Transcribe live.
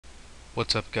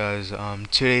What's up guys?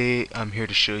 Today I'm here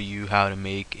to show you how to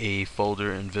make a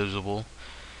folder invisible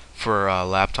for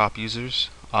laptop users.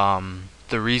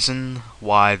 The reason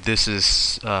why this is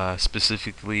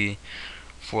specifically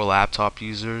for laptop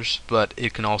users, but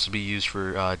it can also be used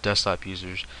for desktop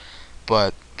users,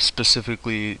 but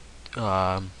specifically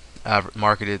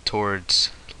marketed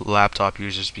towards laptop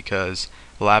users because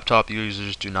laptop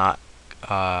users do not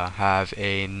have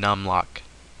a numlock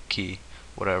key,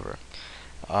 whatever.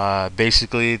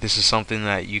 Basically, this is something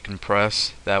that you can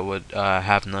press that would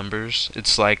have numbers.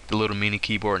 It's like the little mini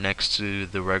keyboard next to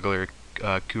the regular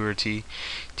QWERTY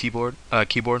keyboard.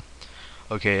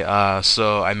 Okay,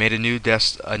 so I made a new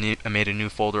I made a new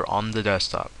folder on the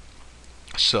desktop.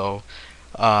 So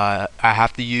you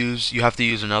have to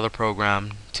use another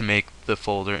program to make the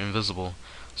folder invisible.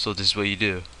 So this is what you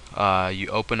do. You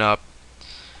open up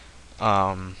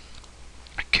um,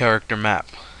 character map,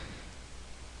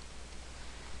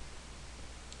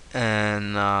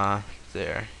 and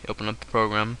there, you open up the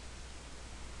program.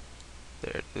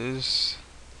 There it is.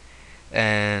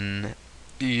 And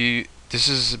this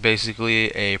is basically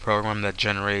a program that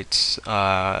generates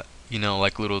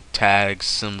like little tags,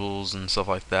 symbols and stuff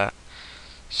like that.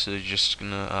 So you're just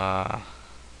gonna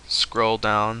scroll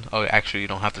down. Oh, actually you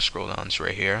don't have to scroll down, it's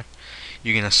right here.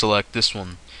 You're gonna select this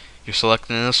one. You're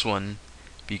selecting this one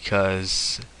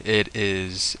because it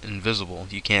is invisible.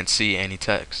 You can't see any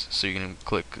text. So you're gonna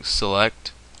click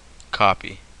select,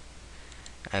 copy,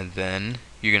 and then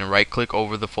you're going to right click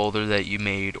over the folder that you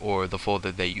made or the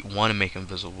folder that you want to make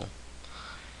invisible,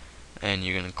 and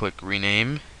you're going to click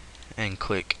rename and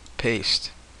click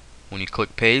paste. When you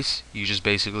click paste, you just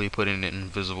basically put in an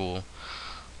invisible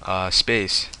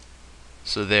space.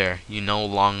 So there, you no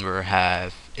longer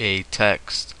have a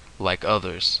text like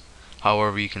others.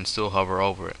 However, you can still hover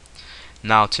over it.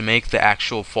 Now, to make the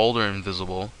actual folder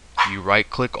invisible, you right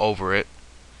click over it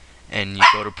and you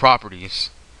go to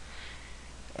properties,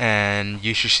 and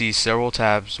you should see several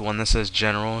tabs. One that says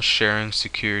general, sharing,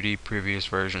 security, previous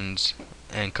versions,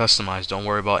 and customize. Don't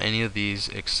worry about any of these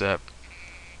except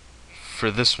for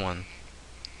this one.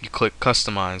 You click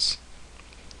customize.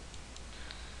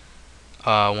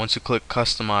 Once you click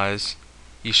customize,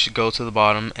 you should go to the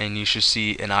bottom and you should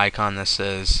see an icon that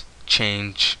says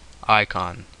change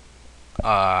icon.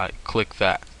 Click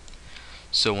that.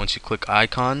 So once you click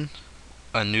icon,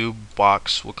 a new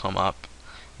box will come up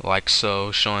like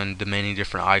so, showing the many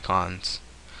different icons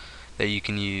that you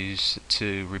can use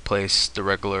to replace the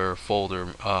regular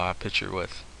folder picture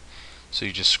with. So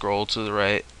you just scroll to the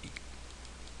right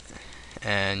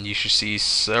and you should see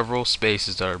several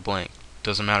spaces that are blank.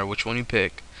 Doesn't matter which one you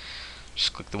pick,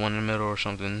 just click the one in the middle or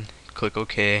something, click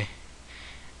OK,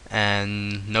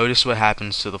 and notice what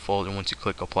happens to the folder once you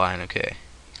click apply and OK.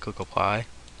 Click apply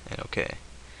and OK,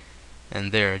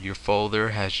 and there, your folder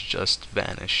has just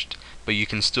vanished. But you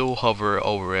can still hover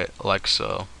over it like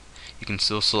so. You can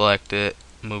still select it,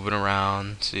 move it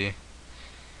around, see.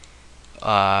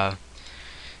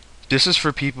 This is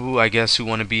for people, I guess, who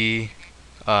want to be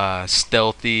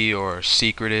stealthy or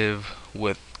secretive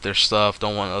with their stuff,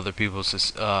 don't want other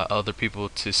people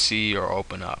to see or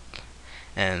open up,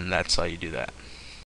 and that's how you do that.